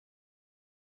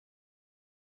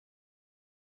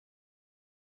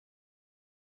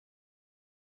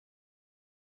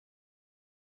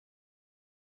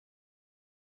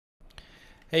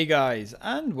Hey guys,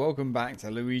 and welcome back to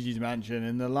Luigi's Mansion.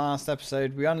 In the last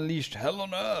episode, we unleashed hell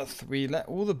on earth. We let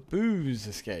all the boos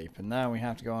escape, and now we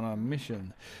have to go on our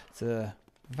mission to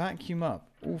vacuum up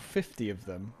all 50 of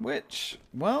them, which,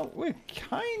 well, we're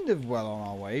kind of well on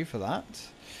our way for that.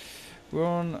 We're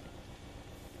on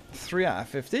 3 out of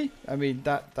 50. I mean,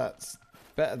 that's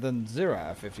better than 0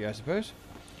 out of 50, I suppose.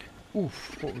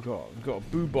 Oof, what we got? We've got a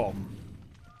boo bomb.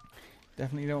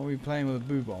 Definitely don't want to be playing with a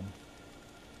boo bomb.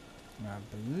 I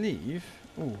believe...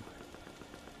 Ooh.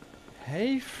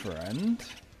 Hey, friend.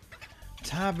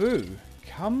 Taboo.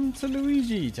 Come to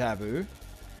Luigi, Taboo.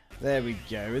 There we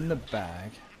go, in the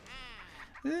bag.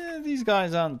 These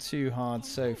guys aren't too hard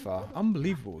so far.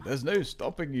 Unbelievable. There's no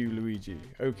stopping you, Luigi.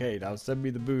 Okay, now send me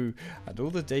the boo and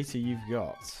all the data you've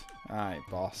got. Alright,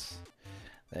 boss.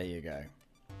 There you go.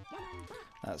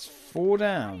 That's 4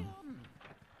 down.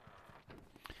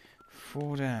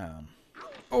 4 down.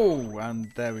 Oh,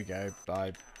 and there we go.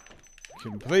 I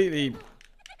completely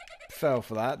fell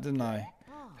for that, didn't I?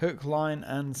 Hook, line,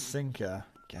 and sinker.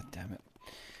 God damn it.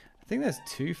 I think there's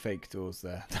 2 fake doors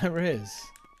there. There is.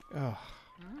 Oh,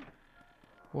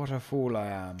 what a fool I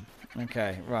am.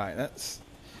 Okay, right, let's...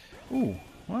 Ooh,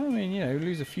 well, I mean, you know,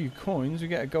 lose a few coins, we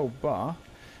get a gold bar.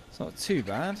 It's not too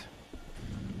bad.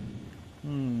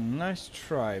 Nice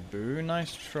try, Boo.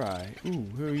 Nice try. Ooh,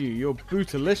 who are you? You're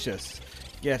Bootalicious.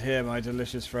 Get here, my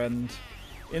delicious friend.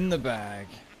 In the bag.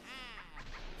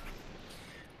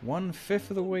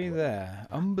 1/5 of the way there.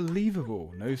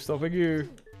 Unbelievable. No stopping you.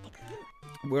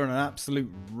 We're on an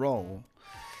absolute roll.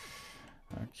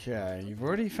 Okay, you've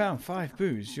already found 5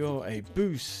 boos. You're a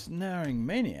boo-snaring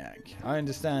maniac. I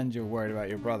understand you're worried about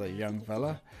your brother, young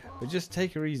fella. But just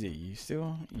take her easy.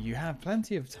 You have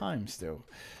plenty of time still.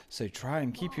 So try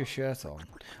and keep your shirt on.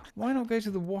 Why not go to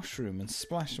the washroom and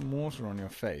splash some water on your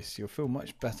face? You'll feel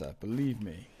much better, believe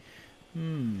me.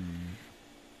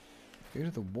 Go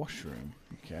to the washroom.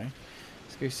 Okay.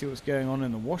 Let's go see what's going on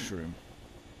in the washroom.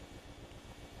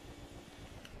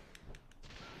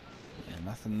 Yeah,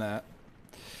 nothing there.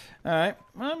 Alright.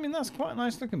 Well, I mean, that's quite a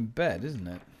nice looking bed, isn't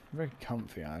it? Very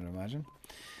comfy, I'd imagine.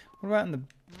 What about in the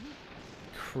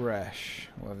creche?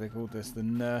 What have they called this? The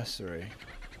nursery.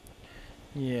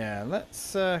 Yeah,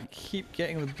 let's keep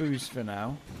getting the booze for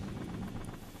now.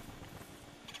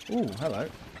 Ooh, hello.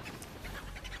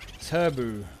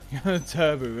 Turbo.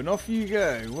 Turbo. And off you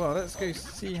go. Well, let's go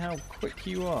see how quick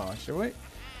you are, shall we?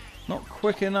 Not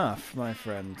quick enough, my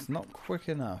friend. Not quick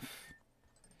enough.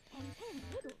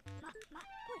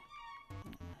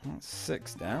 That's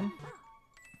 6 down.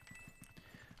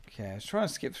 Okay, let's try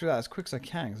and skip through that as quick as I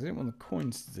can, because I didn't want the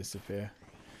coins to disappear.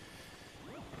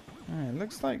 Alright,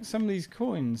 looks like some of these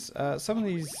coins, some of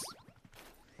these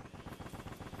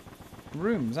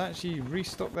rooms actually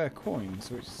restock their coins,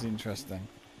 which is interesting.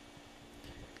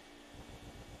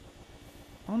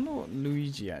 I wonder what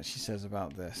Luigi actually says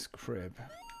about this crib.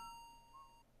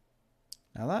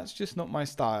 Now that's just not my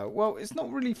style. Well, it's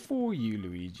not really for you,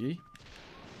 Luigi.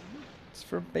 It's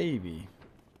for a baby.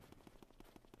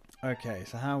 Okay,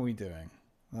 so how are we doing?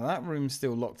 Now that room's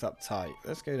still locked up tight.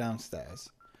 Let's go downstairs.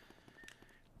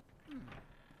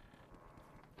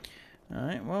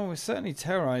 Alright, well, we're certainly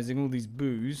terrorizing all these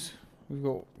boos. We've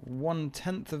got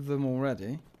 1/10 of them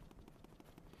already.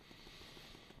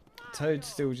 Toad's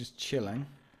still just chilling.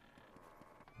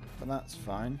 But that's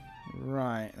fine.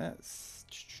 Right, let's...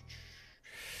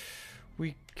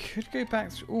 We could go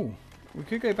back through... Ooh, we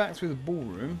could go back through the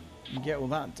ballroom and get all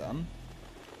that done.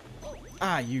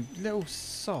 Ah, you little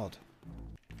sod.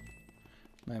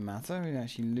 No matter, we didn't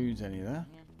actually lose any there.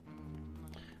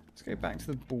 Let's go back to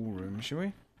the ballroom, shall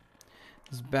we?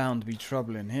 There's bound to be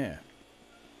trouble in here.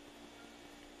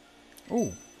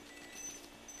 Oh,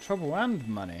 trouble and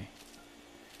money.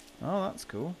 Oh, that's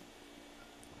cool.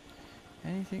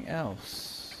 Anything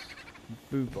else?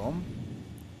 Boo bomb.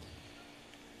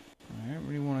 I don't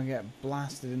really want to get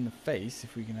blasted in the face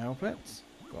if we can help it.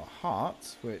 Got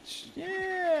hearts, which,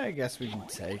 yeah, I guess we can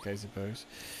take, I suppose.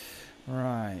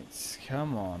 Right,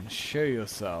 come on, show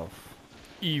yourself,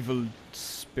 evil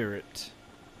spirit.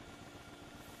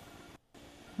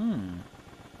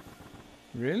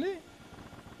 Really?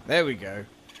 There we go.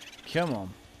 Come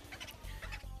on.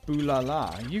 Boo la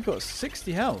la. You got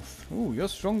 60 health. Ooh, you're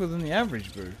stronger than the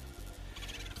average boo.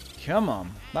 Come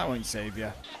on. That won't save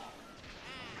you.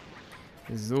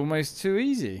 This is almost too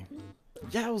easy.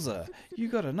 Yowza. You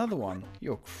got another one.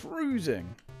 You're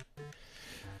cruising.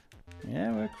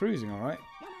 Yeah, we're cruising, alright.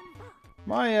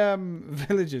 My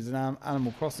villagers in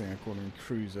Animal Crossing are calling me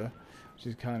Cruiser, which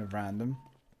is kind of random.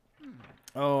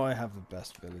 Oh, I have the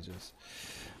best villagers.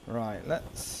 Right,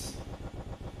 let's...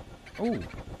 Oh,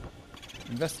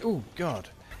 invest. Oh God,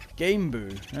 Game Boo.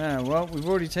 Ah, well, we've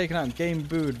already taken out Game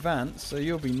Boo Advance, so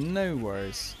you'll be no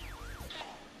worries.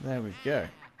 There we go.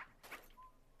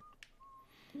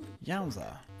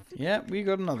 Yowza. Yeah, we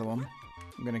got another one.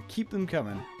 I'm going to keep them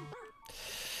coming.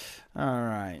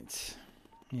 Alright.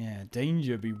 Yeah,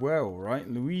 danger beware, right?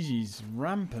 Luigi's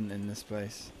rampant in this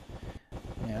place.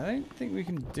 Yeah, I don't think we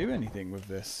can do anything with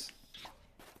this.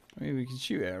 I mean, we can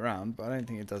shoot it around, but I don't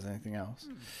think it does anything else.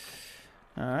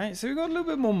 Alright, so we've got a little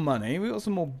bit more money. We've got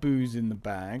some more booze in the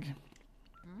bag.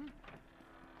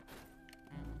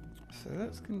 So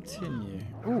let's continue.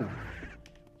 Ooh.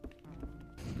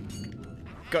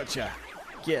 Gotcha.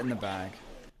 Get in the bag.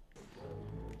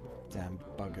 Damn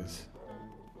buggers.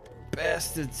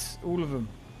 Bastards. All of them.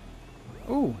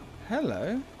 Ooh,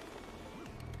 hello.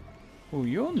 Oh,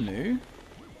 you're new.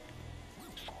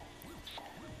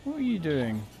 What are you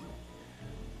doing?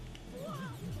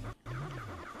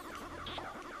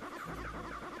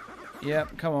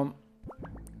 Yep, come on.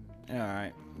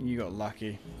 Alright, you got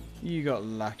lucky. You got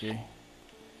lucky.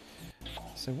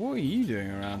 So what are you doing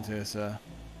around here, sir?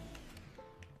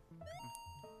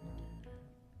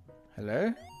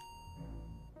 Hello?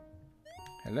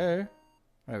 Hello?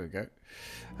 There we go.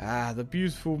 Ah, the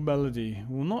beautiful melody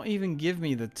will not even give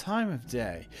me the time of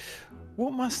day.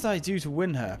 What must I do to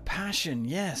win her? Passion,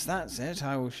 yes, that's it.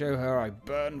 I will show her I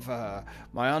burn for her.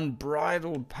 My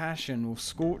unbridled passion will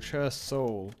scorch her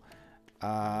soul.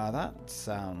 That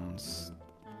sounds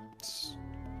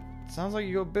like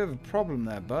you got a bit of a problem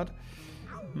there, bud.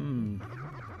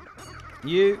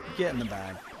 You, get in the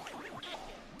bag.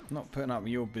 Not putting up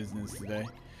with your business today.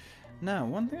 Now,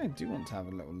 one thing I do want to have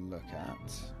a little look at.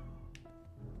 Is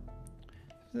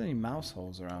there any mouse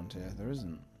holes around here? There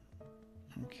isn't.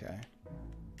 Okay.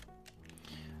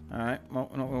 Alright, well,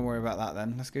 we're not going to worry about that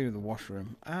then. Let's go to the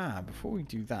washroom. Ah, before we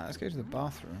do that, let's go to the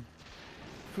bathroom.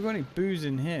 If we've got any booze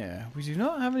in here, we do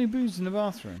not have any booze in the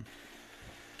bathroom.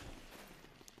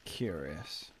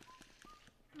 Curious.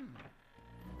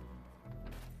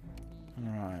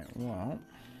 Alright, well,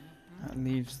 that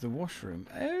leaves the washroom.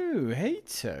 Oh, hey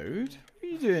Toad. What are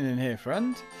you doing in here,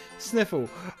 friend? Sniffle.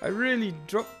 I really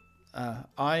dropped...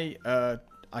 I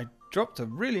dropped a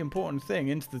really important thing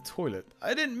into the toilet.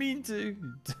 I didn't mean to.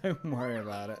 Don't worry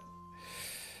about it.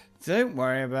 Don't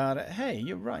worry about it. Hey,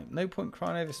 you're right. No point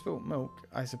crying over spilt milk.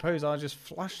 I suppose I'll just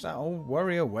flush that old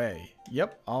worry away.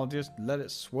 Yep, I'll just let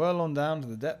it swirl on down to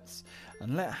the depths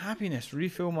and let happiness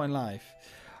refill my life.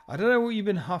 I don't know what you've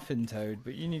been huffing, Toad,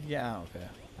 but you need to get out of here.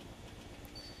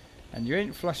 And you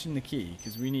ain't flushing the key,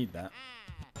 because we need that.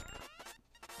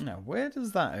 Now, where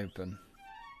does that open?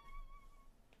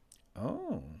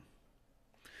 Oh.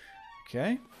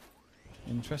 Okay.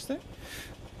 Interesting.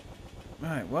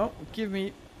 Right, well, give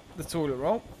me the toilet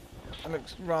roll. It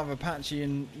looks rather patchy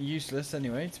and useless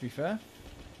anyway, to be fair.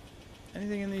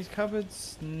 Anything in these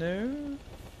cupboards? No.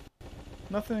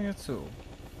 Nothing at all.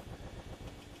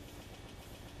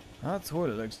 That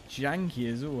toilet looks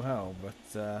janky as all hell, but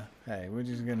hey, we're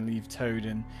just going to leave Toad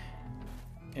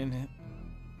in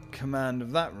command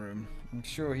of that room. I'm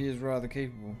sure he is rather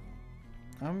capable.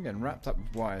 I'm getting wrapped up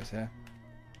with wires here.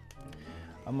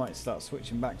 I might start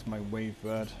switching back to my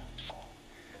Wavebird.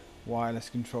 Wireless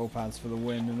control pads for the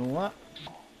win and all that.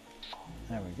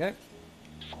 There we go.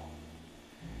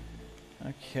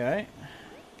 Okay.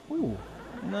 Ooh.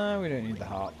 No, we don't need the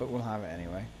heart, but we'll have it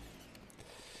anyway.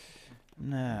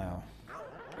 Now.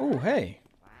 Oh, hey.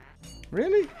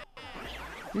 Really?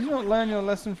 Did you not learn your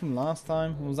lesson from last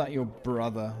time? Or was that your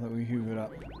brother that we hoovered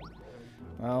up?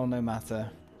 Well, no matter.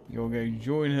 You'll go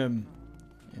join him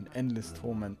in endless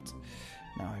torment.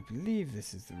 Now, I believe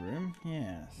this is the room.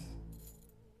 Yes.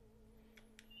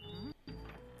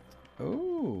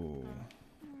 Oh.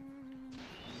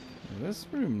 This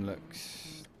room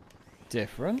looks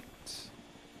different.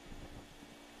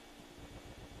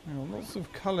 Lots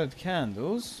of coloured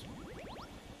candles.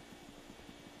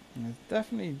 And there's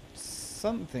definitely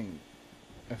something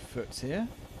afoot here.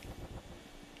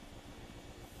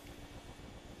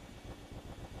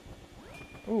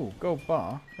 Oh, gold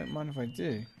bar. Don't mind if I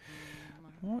do.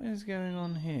 What is going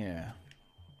on here?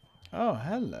 Oh,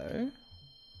 hello.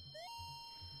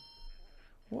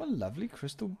 What a lovely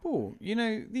crystal ball. You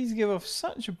know, these give off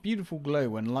such a beautiful glow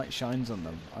when light shines on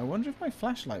them. I wonder if my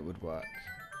flashlight would work.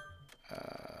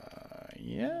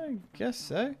 Yeah, I guess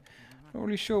so. Not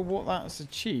really sure what that's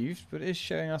achieved, but it is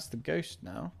showing us the ghost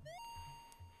now.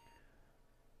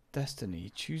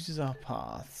 Destiny chooses our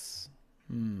paths.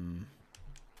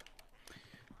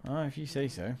 Oh, if you say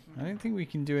so. I don't think we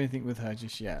can do anything with her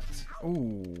just yet.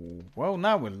 Ooh, well,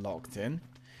 now we're locked in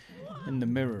the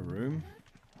mirror room.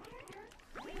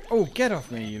 Oh, get off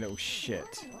me, you little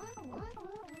shit.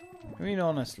 I mean,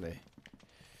 honestly.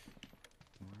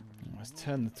 Let's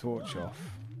turn the torch off.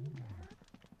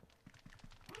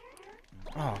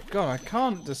 Oh, God, I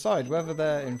can't decide whether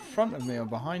they're in front of me or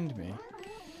behind me.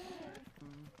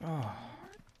 Oh.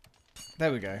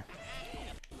 There we go.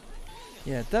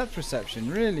 Yeah, depth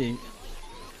perception really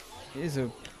is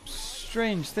a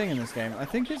strange thing in this game. I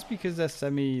think it's because they're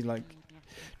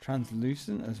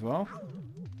translucent as well.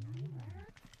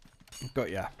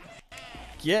 Got ya.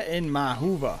 Get in my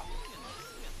Hoover.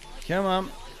 Come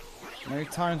on. No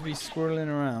time to be squirreling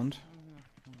around.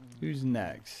 Who's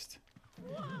next?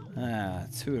 Ah,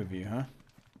 2 of you, huh?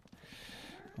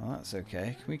 Well, that's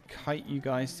okay. Can we kite you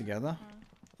guys together?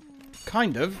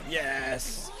 Kind of.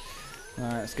 Yes!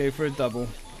 Alright, let's go for a double.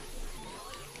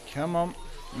 Come on.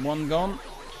 1 gone.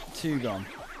 2 gone.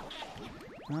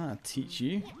 Ah, teach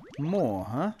you. More,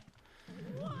 huh?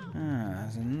 Ah,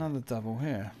 there's another double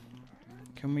here.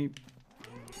 Can we...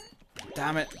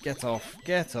 Damn it. Get off.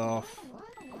 Get off.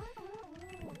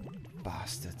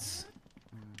 Bastards.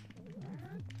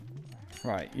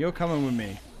 Right, you're coming with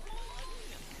me.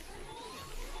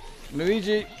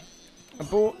 Luigi,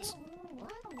 abort.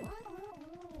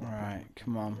 Alright,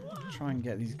 come on. Try and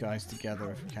get these guys together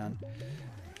if we can.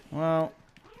 Well,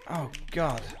 oh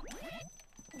God.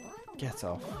 Get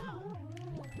off.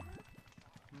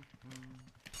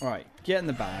 Alright, get in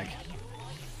the bag.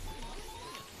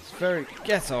 It's very...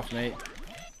 Get off, mate.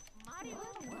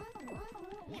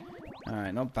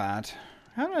 Alright, not bad.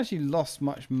 I haven't actually lost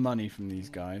much money from these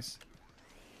guys.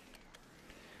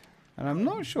 And I'm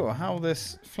not sure how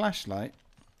this flashlight...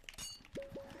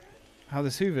 How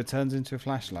this Hoover turns into a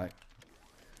flashlight.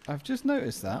 I've just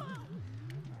noticed that.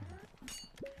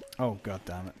 Oh, God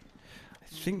damn it. I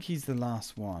think he's the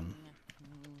last one.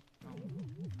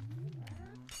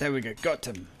 There we go. Got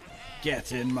him.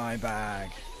 Get in my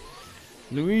bag.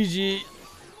 Luigi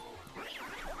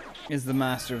is the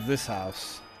master of this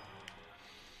house.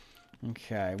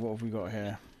 Okay, what have we got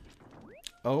here?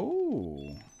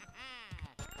 Oh.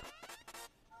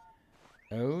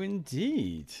 Oh,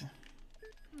 indeed.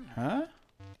 Huh?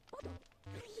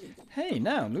 Hey,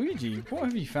 now, Luigi, what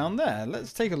have you found there?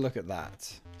 Let's take a look at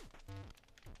that.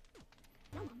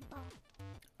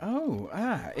 Oh,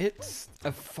 it's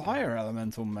a fire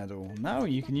elemental medal. Now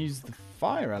you can use the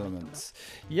fire elements.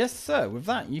 Yes, sir. With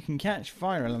that, you can catch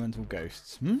fire elemental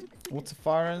ghosts. What's a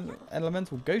fire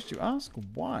elemental ghost, you ask?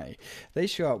 Why? They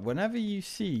show up whenever you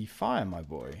see fire, my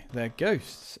boy. They're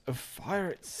ghosts of fire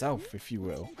itself, if you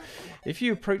will. If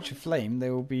you approach a flame, they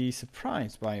will be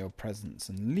surprised by your presence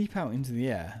and leap out into the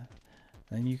air.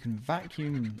 Then you can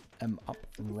vacuum them up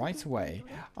right away.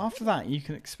 After that, you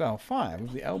can expel fire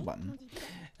with the L button.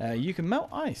 You can melt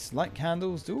ice, light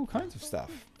candles, do all kinds of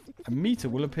stuff. A meter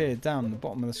will appear down the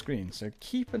bottom of the screen, so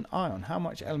keep an eye on how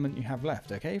much element you have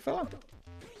left, okay, fella?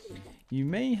 You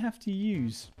may have to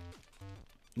use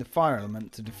the fire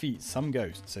element to defeat some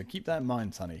ghosts, so keep that in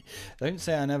mind, sonny. Don't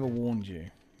say I never warned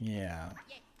you. Yeah.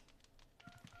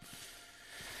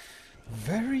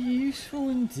 Very useful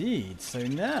indeed. So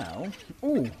now...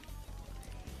 Ooh!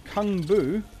 Kung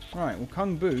Bu. Right, well,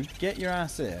 Kung Bu, get your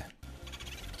ass here.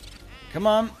 Come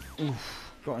on.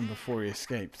 Oof, got him before he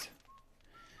escaped.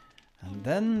 And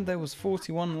then there was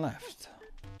 41 left.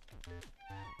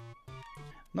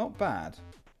 Not bad.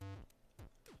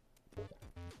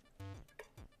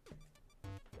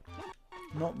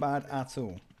 Not bad at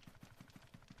all.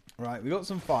 Right, we got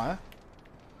some fire.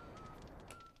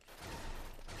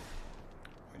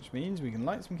 Which means we can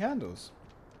light some candles.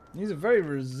 These are very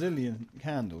resilient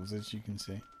candles, as you can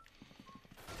see.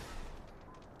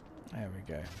 There we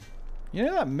go. You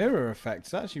know that mirror effect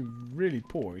is actually really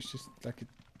poor. It's just like a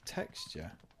texture.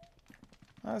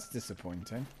 That's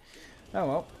disappointing. Oh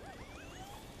well.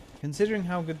 Considering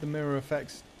how good the mirror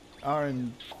effects are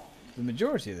in the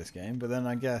majority of this game, but then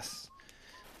I guess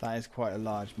that is quite a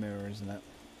large mirror, isn't it?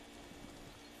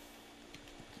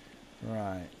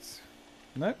 Right.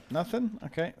 Nope, nothing?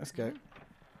 Okay, let's go.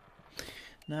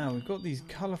 Now, we've got these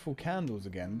colourful candles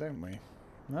again, don't we?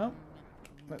 Well,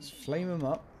 let's flame them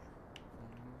up.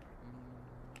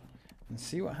 And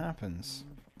see what happens.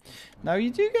 Now, you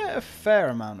do get a fair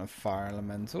amount of fire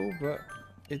elemental, but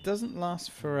it doesn't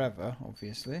last forever,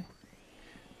 obviously.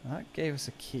 That gave us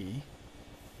a key.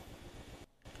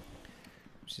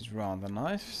 Which is rather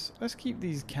nice. Let's keep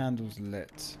these candles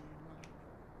lit.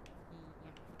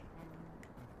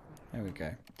 There we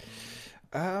go.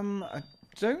 I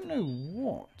don't know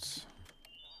what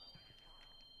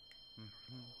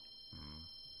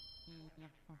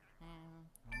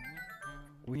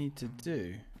we need to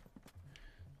do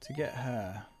to get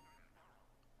her.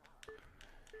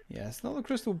 Yeah, it's not the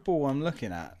crystal ball I'm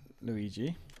looking at,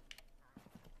 Luigi.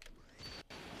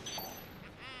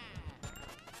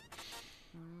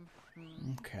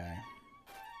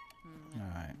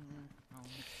 Alright.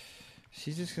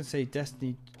 She's just going to say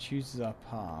Destiny chooses our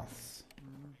paths.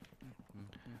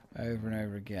 Over and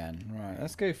over again. Right,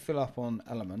 let's go fill up on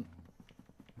element.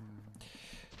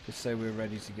 Just so we're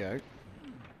ready to go.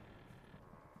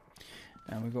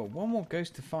 And we've got one more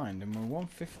ghost to find, and we're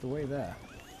 1/5 the way there.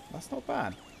 That's not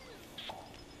bad.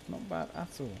 Not bad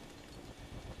at all.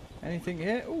 Anything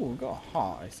here? Oh, we've got a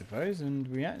heart, I suppose, and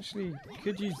we actually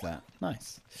could use that.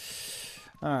 Nice.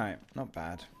 Alright, not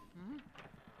bad.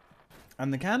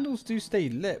 And the candles do stay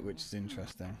lit, which is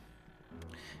interesting.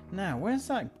 Now, where's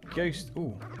that ghost?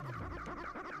 Oh,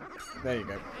 there you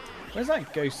go. Where's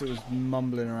that ghost that was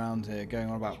mumbling around here, going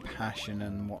on about passion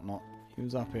and whatnot? He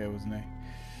was up here, wasn't he?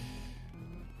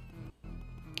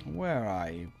 Where are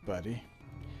you, buddy?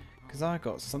 Because I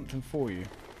got something for you.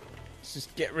 Let's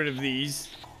just get rid of these.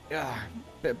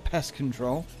 Bit of pest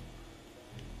control.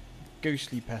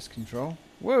 Ghostly pest control.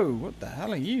 Whoa, what the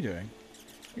hell are you doing?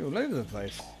 You're all over the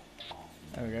place.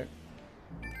 There we go.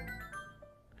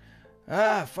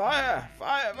 Ah, fire!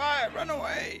 Fire, fire! Run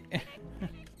away!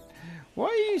 Why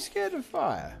are you scared of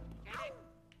fire?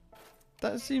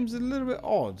 That seems a little bit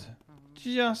odd.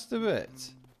 Just a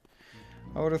bit.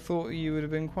 I would have thought you would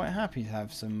have been quite happy to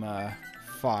have some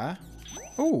fire.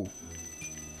 Oh!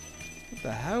 What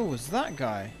the hell was that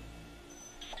guy?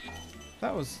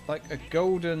 That was like a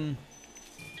golden...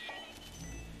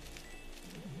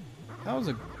 That was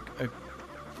a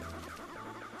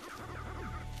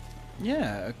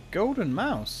yeah, a golden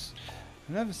mouse.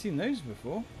 I've never seen those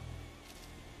before.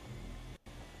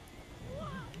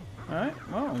 Alright,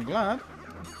 well, I'm glad.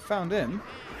 Found him.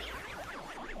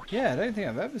 Yeah, I don't think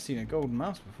I've ever seen a golden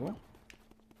mouse before.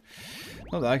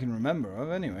 Not that I can remember of,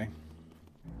 anyway.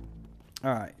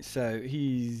 Alright, so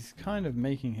he's kind of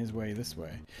making his way this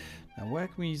way. Now, where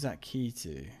can we use that key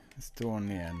to? This door on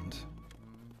the end.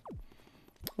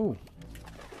 Ooh.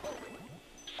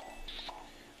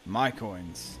 My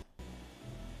coins.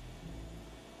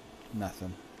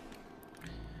 Nothing.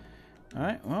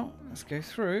 Alright, well, let's go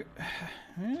through.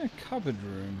 We're in a cupboard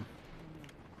room.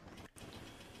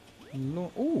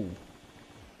 Ooh.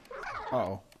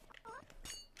 Uh-oh.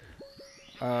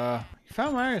 You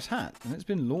found Mario's hat, and it's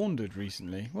been laundered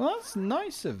recently. Well, that's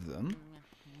nice of them.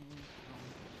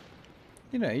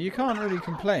 You know, you can't really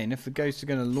complain if the ghosts are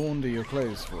going to launder your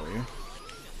clothes for you.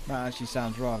 That actually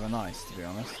sounds rather nice, to be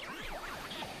honest.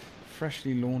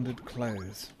 Freshly laundered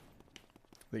clothes.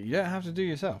 That you don't have to do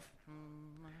yourself.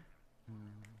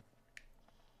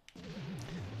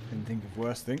 Couldn't think of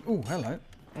worse thing. Oh, hello.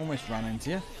 Almost ran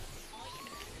into you.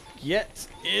 Get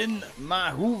in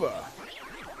my Hoover.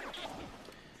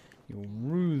 You'll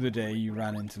rue the day you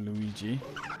ran into Luigi.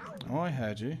 Oh, I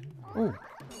heard you. Oh.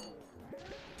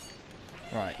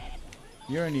 Right.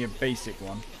 You're only a basic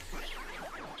one.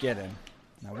 Get him.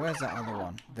 Now, where's that other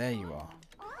one? There you are.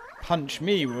 Punch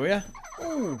me, will ya?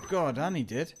 Oh, God, and he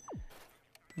did.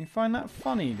 You find that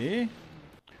funny, do you?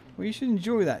 Well, you should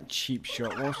enjoy that cheap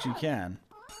shot whilst you can.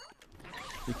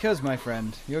 Because, my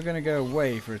friend, you're going to go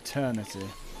away for eternity.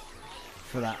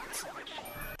 For that.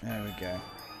 There we go.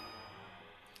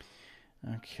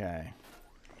 Okay.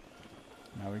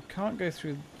 Now, we can't go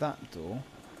through that door.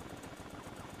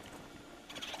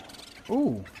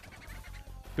 Ooh.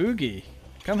 Boogie.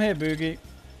 Come here, Boogie.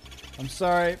 I'm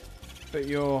sorry, but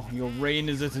your reign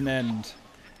is at an end.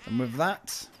 And with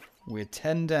that, we're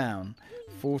 10 down.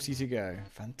 40 to go.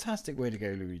 Fantastic way to go,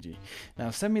 Luigi. Now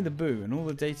send me the boo and all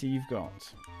the data you've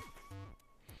got.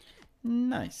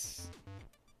 Nice.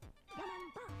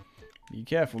 Be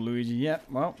careful, Luigi. Yep,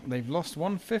 well, they've lost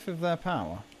 1/5 of their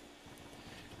power.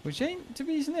 Which ain't to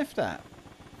be sniffed at.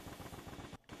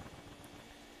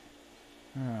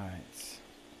 Alright.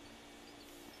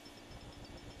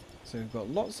 So we've got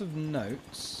lots of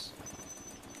notes.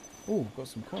 Oh, we've got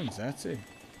some coins there too.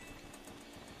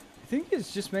 I think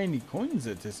it's just mainly coins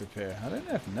that disappear. I don't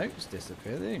know if notes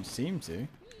disappear. They don't seem to.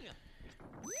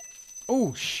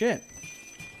 Oh, shit.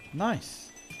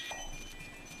 Nice.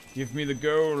 Give me the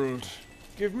gold.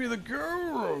 Give me the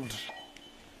gold.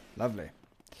 Lovely.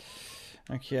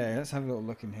 Okay, let's have a little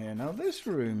look in here. Now, this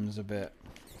room's a bit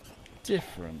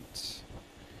different.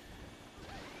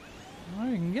 Well,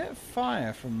 you can get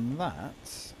fire from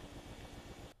that.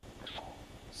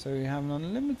 So we have an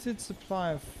unlimited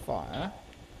supply of fire,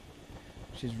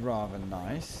 which is rather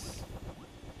nice.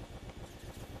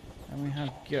 And we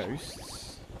have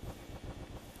ghosts.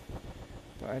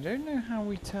 But I don't know how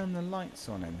we turn the lights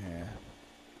on in here.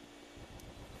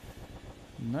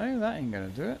 No, that ain't gonna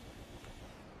do it.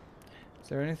 Is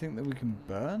there anything that we can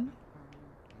burn?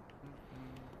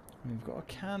 We've got a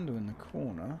candle in the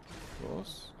corner, of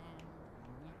course.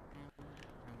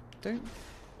 Don't...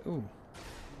 Ooh.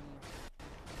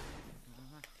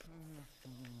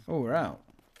 Oh, we're out.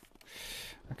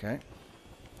 Okay.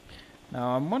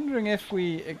 Now, I'm wondering if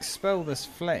we expel this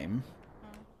flame,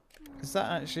 is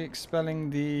that actually expelling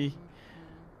the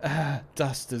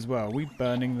dust as well? Are we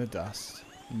burning the dust?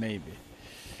 Maybe.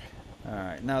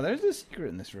 Alright, now there's a secret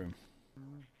in this room.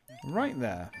 Right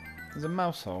there. There's a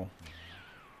mouse hole.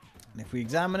 And if we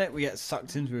examine it, we get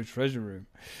sucked into a treasure room.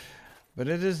 But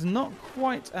it is not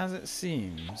quite as it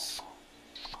seems.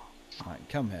 Right,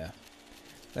 come here.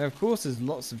 There, of course, is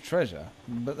lots of treasure,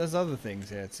 but there's other things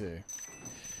here too.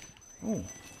 Oh,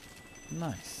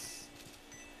 nice.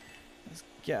 Let's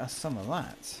get us some of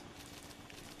that.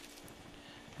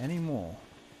 Any more?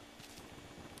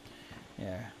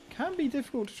 Yeah, can be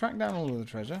difficult to track down all of the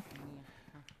treasure.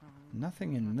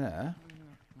 Nothing in there.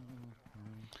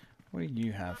 What do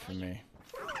you have for me?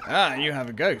 Ah, you have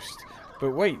a ghost.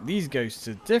 But wait, these ghosts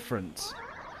are different.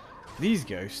 These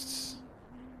ghosts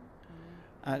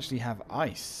actually have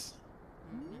ice.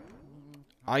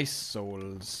 Ice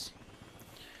souls.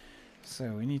 So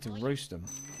we need to roast them.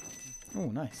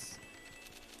 Oh, nice.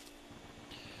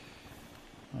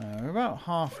 We're about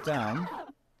half down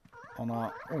on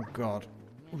our... Oh, God.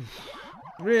 Oof.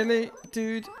 Really?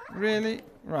 Dude? Really?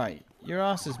 Right. Your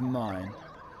ass is mine.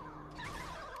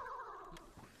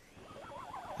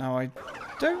 Now, I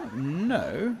don't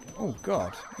know... Oh,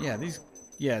 God. Yeah, these...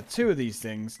 Yeah, two of these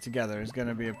things together is going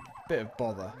to be a bit of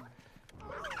bother.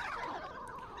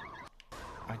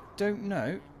 I don't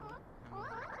know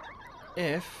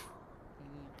if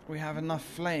we have enough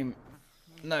flame.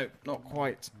 No, not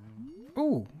quite.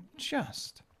 Ooh,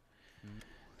 just.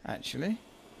 Actually.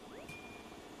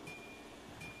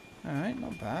 Alright,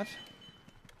 not bad.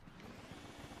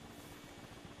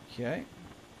 Okay.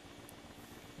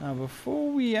 Now,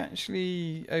 before we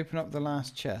actually open up the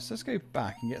last chest, let's go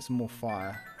back and get some more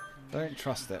fire. Don't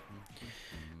trust it.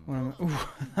 Ooh,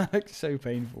 that looks so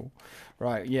painful.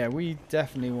 Right, yeah, we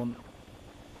definitely want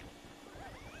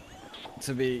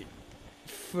to be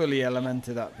fully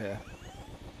elemented up here.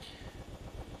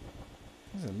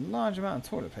 There's a large amount of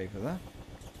toilet paper there.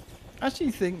 I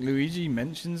actually think Luigi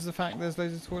mentions the fact there's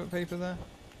loads of toilet paper there.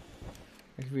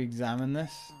 If we examine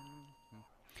this.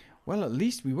 Well, at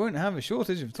least we won't have a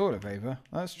shortage of toilet paper.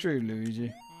 That's true,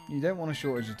 Luigi. You don't want a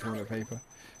shortage of toilet paper.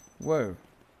 Whoa.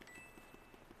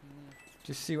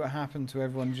 Just see what happened to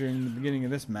everyone during the beginning of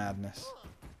this madness.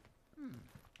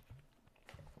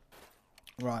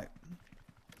 Right.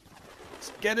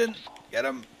 Let's get in. Get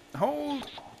him. Hold.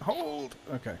 Hold.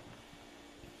 Okay.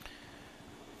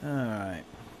 Alright.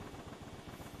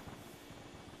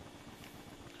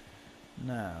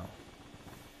 Now.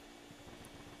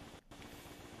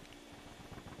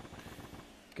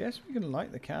 Guess we can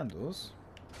light the candles.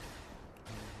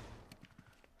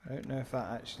 I don't know if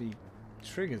that actually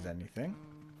triggers anything.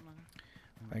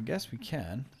 I guess we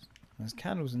can. There's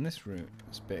candles in this room,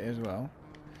 this bit as well.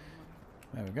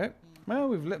 There we go. Well,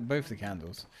 we've lit both the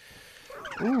candles.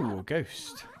 Ooh, a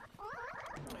ghost.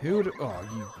 Who would... Oh,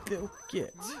 you little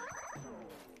git.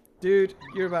 Dude,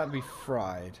 you're about to be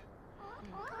fried.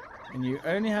 And you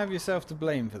only have yourself to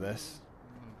blame for this.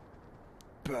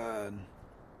 Burn.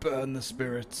 Burn the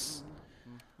spirits.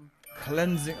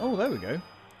 Cleansing... Oh, there we go.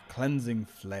 Cleansing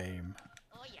flame.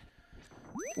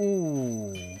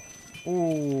 Ooh.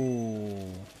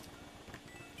 Ooh.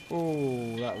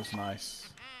 Ooh, that was nice.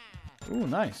 Ooh,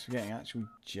 nice. We're getting actual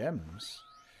gems.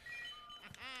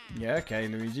 Yeah, okay,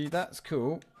 Luigi. That's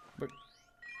cool. But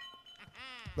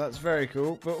that's very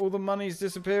cool. But all the money's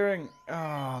disappearing.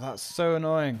 Oh, that's so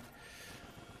annoying.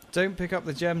 Don't pick up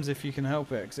the gems if you can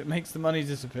help it, because it makes the money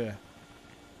disappear.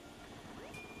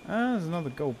 Ah, there's another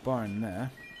gold bar in there.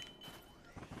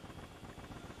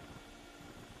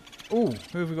 Ooh,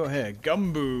 who have we got here?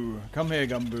 Gumbo. Come here,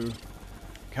 Gumbo.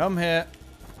 Come here.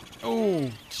 Oh,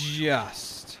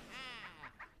 just.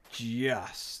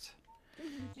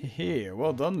 Here.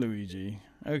 Well done, Luigi.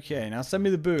 Okay, now send me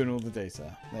the boo and all the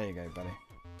data. There you go, buddy.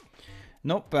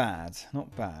 Not bad.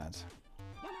 Not bad.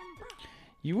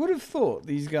 You would have thought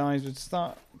these guys would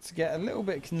start to get a little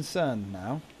bit concerned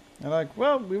now. They're like,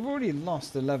 well, we've already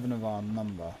lost 11 of our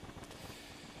number.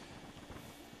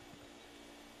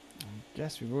 I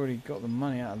guess we've already got the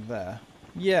money out of there.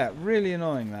 Yeah, really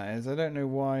annoying that is. I don't know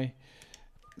why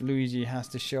Luigi has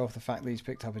to show off the fact that he's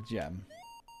picked up a gem.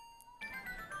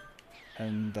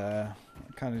 And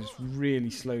it kind of just really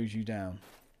slows you down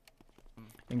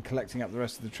in collecting up the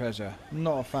rest of the treasure.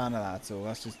 Not a fan of that at all.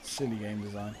 That's just silly game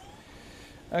design.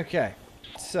 Okay,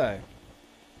 so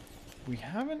we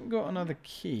haven't got another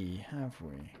key, have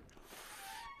we?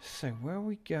 So where are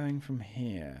we going from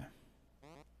here?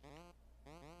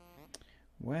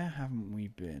 Where haven't we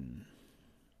been?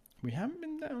 We haven't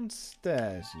been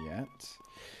downstairs yet.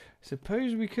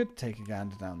 Suppose we could take a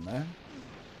gander down there.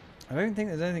 I don't think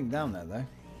there's anything down there though.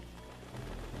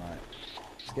 Right.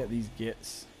 Let's get these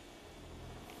gits.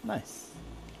 Nice.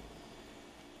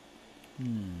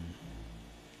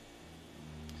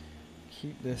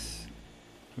 Keep this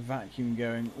vacuum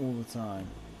going all the time.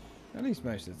 At least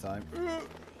most of the time. As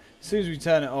soon as we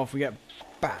turn it off, we get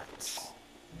bats.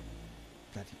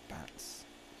 Bloody bats.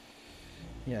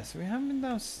 Yeah, so we haven't been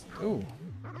down... Ooh.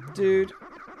 Dude.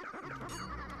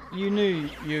 You knew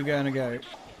you were going to go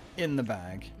in the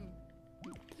bag.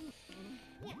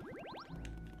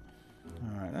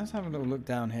 Alright, let's have a little look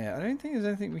down here. I don't think there's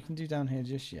anything we can do down here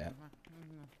just yet.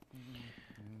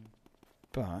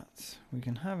 But we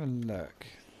can have a look.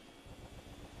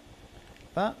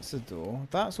 That's a door.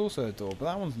 That's also a door, but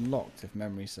that one's locked if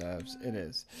memory serves. It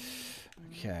is.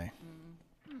 Okay.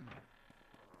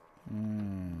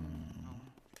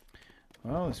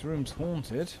 Well, this room's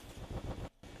haunted.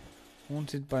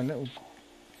 Haunted by little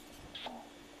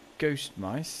ghost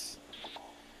mice.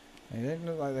 They don't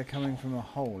look like they're coming from a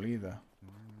hole either.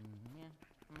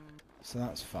 So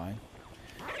that's fine.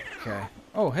 Okay.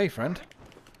 Oh, hey friend.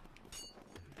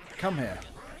 Come here.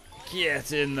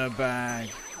 Get in the bag.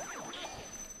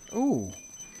 Ooh.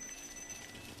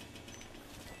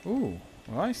 Ooh.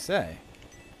 Well, I say.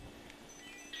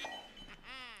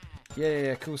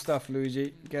 Yeah, cool stuff,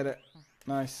 Luigi. Get it.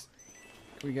 Nice.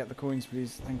 Can we get the coins,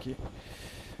 please? Thank you.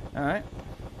 Alright.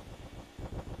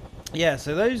 Yeah,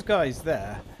 so those guys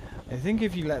there, I think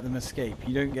if you let them escape,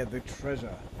 you don't get the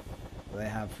treasure that they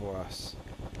have for us.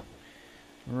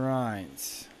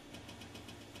 Right.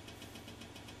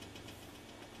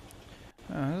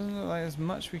 Oh, it doesn't look like there's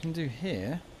much we can do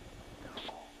here.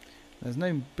 There's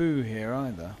no boo here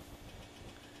either.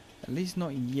 At least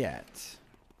not yet.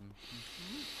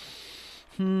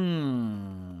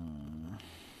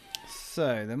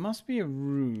 So, there must be a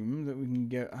room that we can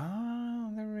go... Ah,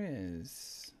 there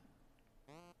is.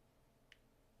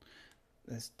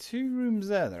 There's 2 rooms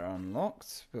there that are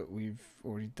unlocked, but we've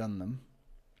already done them.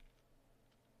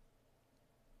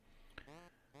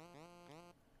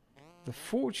 The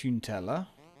fortune teller.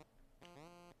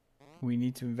 We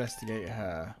need to investigate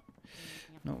her.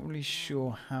 Not really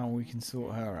sure how we can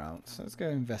sort her out. So let's go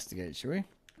investigate, shall we?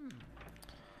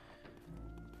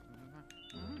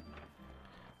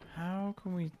 How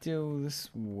can we deal with this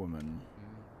woman?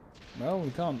 Well,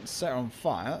 we can't set her on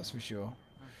fire, that's for sure.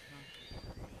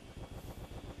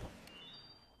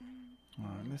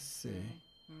 Alright, let's see.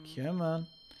 Come on.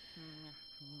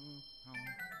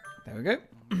 There we go.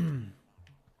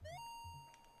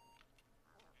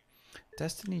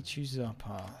 Destiny chooses our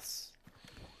paths.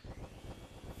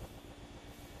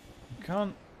 We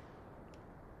can't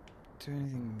do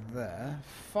anything there.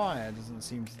 Fire doesn't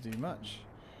seem to do much.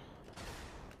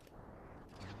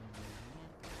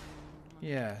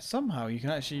 Yeah, somehow you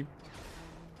can actually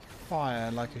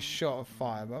fire like a shot of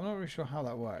fire, but I'm not really sure how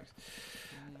that works.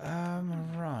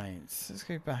 Right, let's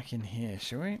go back in here,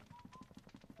 shall we?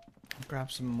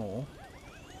 Grab some more.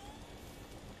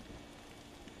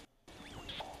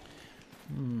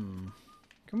 Can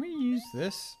we use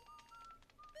this?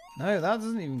 No, that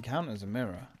doesn't even count as a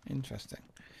mirror. Interesting.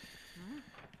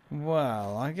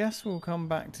 Well, I guess we'll come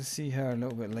back to see her a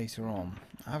little bit later on.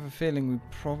 I have a feeling we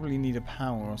probably need a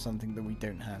power or something that we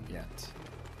don't have yet.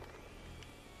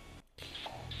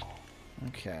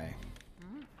 Okay.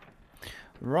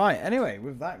 Right, anyway,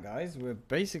 with that, guys, we're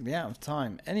basically out of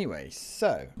time anyway.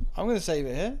 So, I'm going to save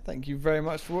it here. Thank you very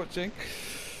much for watching.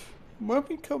 When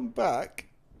we come back,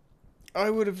 I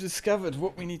would have discovered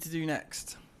what we need to do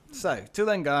next. So, till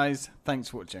then, guys, thanks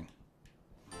for watching.